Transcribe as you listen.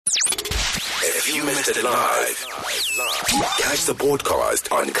If you missed it live, catch the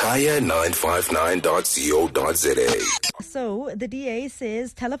podcast on kaya959.co.za. So the DA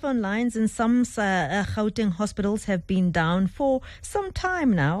says telephone lines in some Gauteng hospitals have been down for some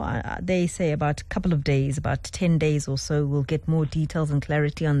time now. They say about a couple of days, about 10 days or so. We'll get more details and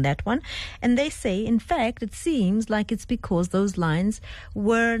clarity on that one. And they say, in fact, it seems like it's because those lines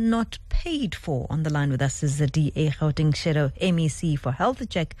were not paid for. On the line with us is the DA Gauteng Shadow MEC for Health,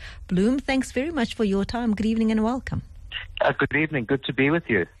 Jack Bloom. Thanks very much for your time. Good evening and welcome. Good evening. Good to be with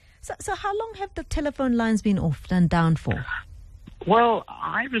you. So how long have the telephone lines been off and down for? Well,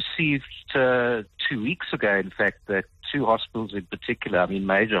 I received 2 weeks ago, in fact, that two hospitals in particular,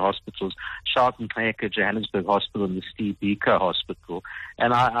 major hospitals, Gauteng, Johannesburg Hospital and the Steve Biko Hospital.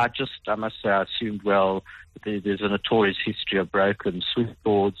 And I must say, I assumed, well, there's a notorious history of broken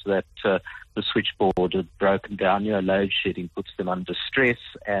switchboards, that the switchboard had broken down. Load shedding puts them under stress.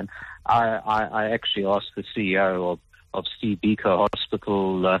 And I actually asked the CEO of Steve Biko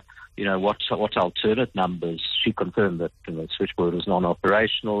Hospital, what alternate numbers. She confirmed that the switchboard was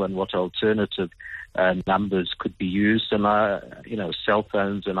non-operational and what alternative numbers could be used, and cell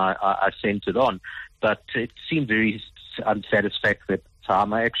phones, and I sent it on. But it seemed very unsatisfactory at the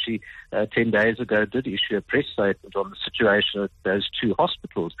time. I actually, 10 days ago, did issue a press statement on the situation at those two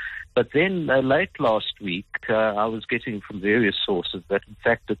hospitals. But then late last week, I was getting from various sources that, in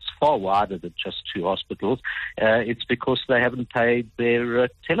fact, it's far wider than just two hospitals. It's because they haven't paid their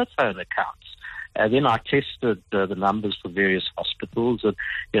telephone accounts. Then I tested the numbers for various hospitals, and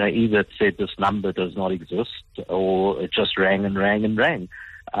either it said this number does not exist, or it just rang and rang and rang.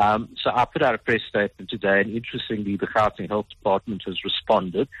 So I put out a press statement today, and interestingly, the Gauteng Health Department has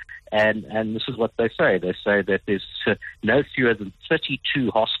responded, and this is what they say. They say that there's no fewer than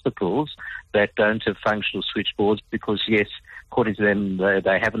 32 hospitals that don't have functional switchboards because, yes, according to them,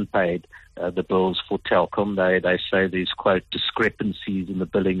 they haven't paid the bills for Telkom. They say there's, quote, discrepancies in the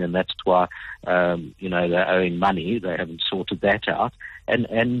billing, and that's why, they're owing money. They haven't sorted that out.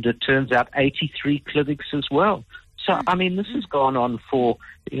 And it turns out 83 clinics as well. So, this has gone on for,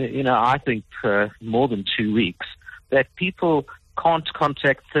 I think more than 2 weeks, that people can't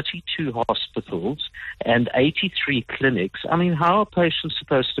contact 32 hospitals and 83 clinics. How are patients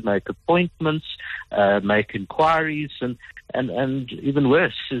supposed to make appointments, make inquiries, and even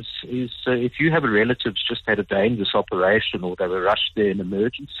worse is if you have a relative who's just had a dangerous operation or they were rushed there in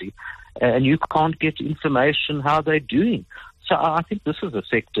emergency, and you can't get information how they're doing. So I think this has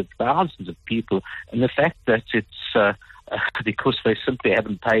affected thousands of people, and the fact that it's because they simply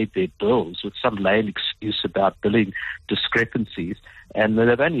haven't paid their bills with some lame excuse about billing discrepancies, and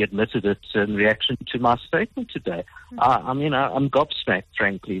they've only admitted it in reaction to my statement today. I'm gobsmacked,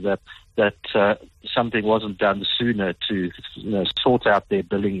 frankly, that something wasn't done sooner to sort out their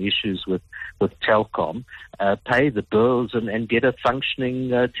billing issues with Telkom, pay the bills, and get a functioning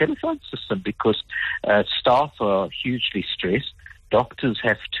telephone system, because staff are hugely stressed. Doctors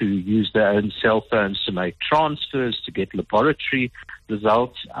have to use their own cell phones to make transfers, to get laboratory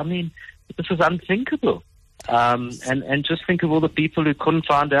results. This is unthinkable. And just think of all the people who couldn't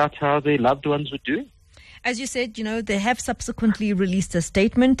find out how their loved ones were doing. As you said, they have subsequently released a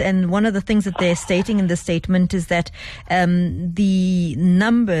statement, and one of the things that they're stating in the statement is that the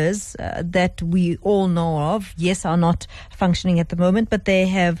numbers that we all know of, yes, are not functioning at the moment, but they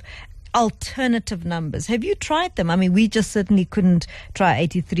have alternative numbers. Have you tried them? We just certainly couldn't try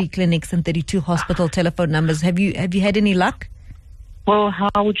 83 clinics and 32 hospital telephone numbers. Have you had any luck? Well,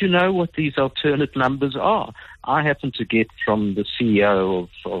 how would you know what these alternate numbers are? I happen to get from the CEO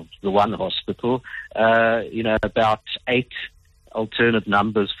of the one hospital, about 8 alternate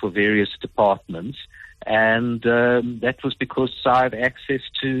numbers for various departments. And that was because I have access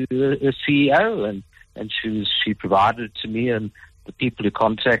to a CEO, and she provided it to me, and the people who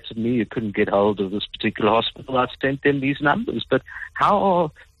contacted me who couldn't get hold of this particular hospital, I sent them these numbers. But how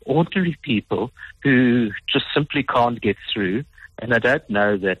are ordinary people who just simply can't get through, and they don't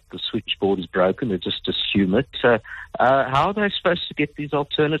know that the switchboard is broken, they just assume it, how are they supposed to get these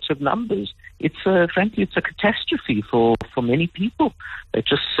alternative numbers? Frankly, it's a catastrophe for many people. They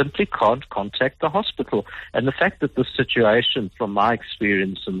just simply can't contact the hospital. And the fact that this situation, from my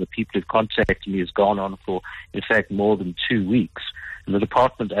experience and the people who've contacted me, has gone on for, in fact, more than 2 weeks, and the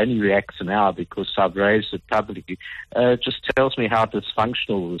department only reacts now because I've raised it publicly, just tells me how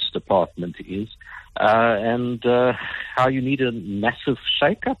dysfunctional this department is, and how you need a massive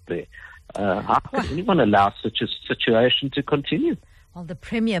shake-up there. How could anyone allow such a situation to continue? Well, the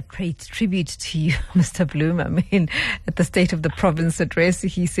Premier paid tribute to you, Mr. Bloom. I mean, at the State of the Province address,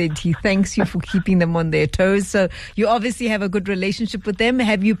 he said he thanks you for keeping them on their toes. So you obviously have a good relationship with them.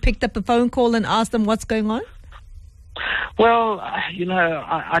 Have you picked up a phone call and asked them what's going on? Well,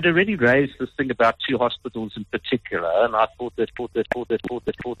 I'd already raised this thing about two hospitals in particular, and I thought that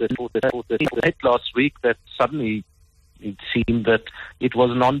last week that suddenly it seemed that it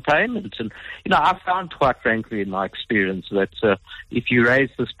was non-payment. And, I found, quite frankly, in my experience, that if you raise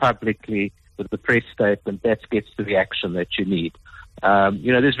this publicly with the press statement, that gets the reaction that you need.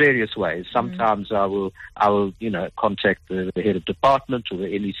 There's various ways. Sometimes I will contact the head of department or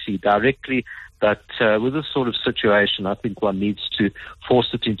the NEC directly. But with this sort of situation, I think one needs to force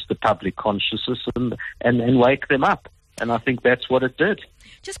it into the public consciousness and wake them up. And I think that's what it did.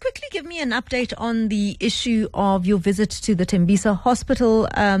 Just quickly give me an update on the issue of your visit to the Tembisa hospital.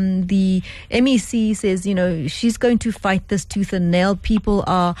 The MEC says, she's going to fight this tooth and nail. People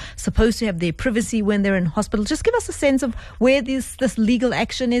are supposed to have their privacy when they're in hospital. Just give us a sense of where this legal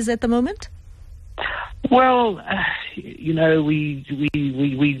action is at the moment. Well, we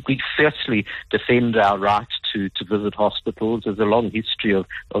fiercely defend our right to visit hospitals. There's a long history of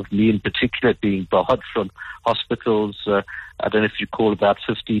me in particular being barred from hospitals. I don't know if you recall, about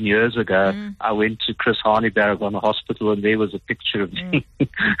 15 years ago, I went to Chris Harneyberg on a hospital, and there was a picture of me,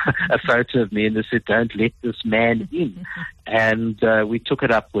 a photo of me, and they said, "Don't let this man in." And we took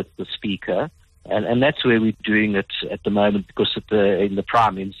it up with the Speaker. And that's where we're doing it at the moment, because in the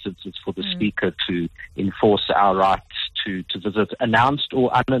prime instance, it's for the Speaker to enforce our rights to visit, announced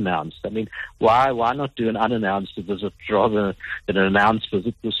or unannounced. I mean, why not do an unannounced visit rather than an announced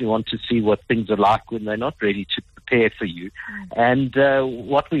visit? Because you want to see what things are like when they're not ready to prepare for you. And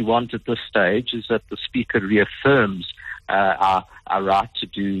what we want at this stage is that the Speaker reaffirms our right to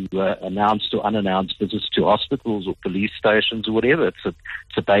do announced or unannounced visits to hospitals or police stations or whatever. It's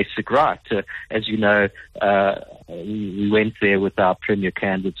a basic right. As you know, we went there with our Premier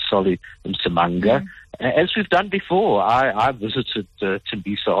candidate, Solly Msimanga. As we've done before. I visited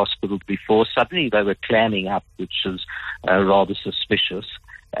Tembisa Hospital before. Suddenly they were clamming up, which is rather suspicious.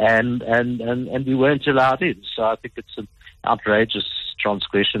 And we weren't allowed in. So I think it's an outrageous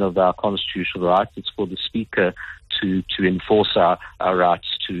transgression of our constitutional rights. It's for the Speaker to enforce our rights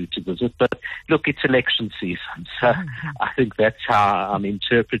to visit. But look, it's election season, so I think that's how I'm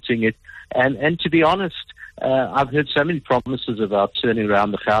interpreting it. And to be honest, I've heard so many promises about turning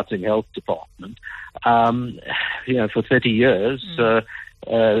around the Gauteng Health Department. For 30 years,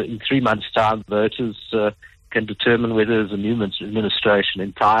 in 3 months' time, voters can determine whether there's a new administration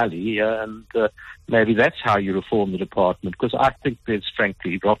entirely, and maybe that's how you reform the department, because I think there's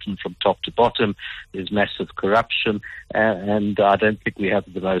frankly rotten from top to bottom. There's massive corruption, and I don't think we have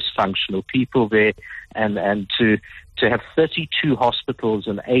the most functional people there, and to have 32 hospitals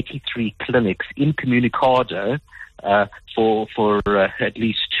and 83 clinics incommunicado for at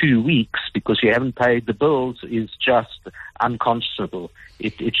least 2 weeks because you haven't paid the bills is just unconscionable.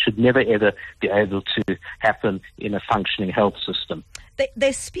 It should never, ever be able to happen in a functioning health system.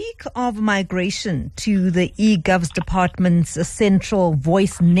 They speak of migration to the e-Gov's department's central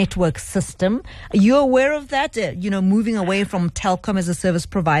voice network system. Are you aware of that? Moving away from telecom as a service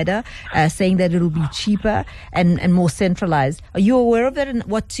provider, saying that it'll be cheaper and more centralized. Are you aware of that, and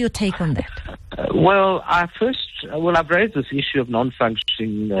what's your take on that? I've raised this issue of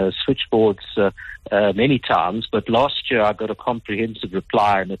non-functioning switchboards many times, but last year I got a comprehensive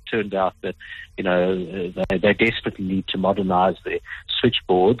reply, and it turned out that they desperately need to modernize their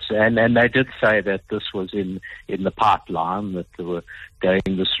switchboards, and they did say that this was in the pipeline, that they were going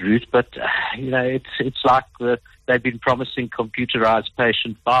this route. But it's like they've been promising computerized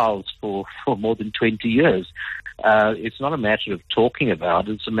patient files for more than 20 years. It's not a matter of talking about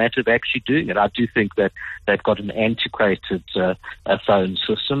it, it's a matter of actually doing it. I do think that they've got an antiquated phone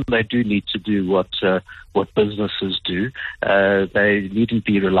system. They do need to do what businesses do. They needn't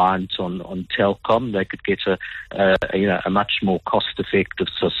be reliant on telecom. They could get a much more cost-effective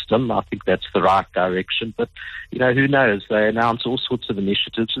system. I think that's the right direction. But who knows? They announce all sorts of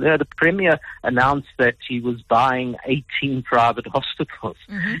initiatives. The Premier announced that he was buying 18 private hospitals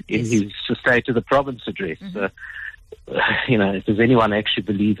in his State of the Province address. Does anyone actually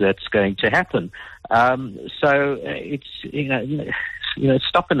believe that's going to happen? So it's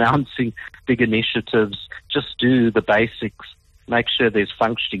stop announcing big initiatives. Just do the basics. Make sure there's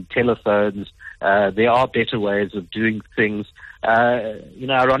functioning telephones. There are better ways of doing things.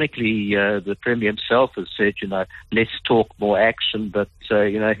 Ironically, the Premier himself has said, less talk, more action. But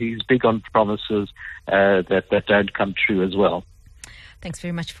he's big on promises that don't come true as well. Thanks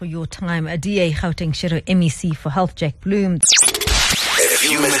very much for your time. DA Gauteng Shadow MEC for Health, Jack Bloom.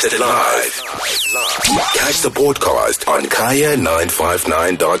 If you missed it live, catch the podcast on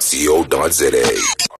kaya959.co.za.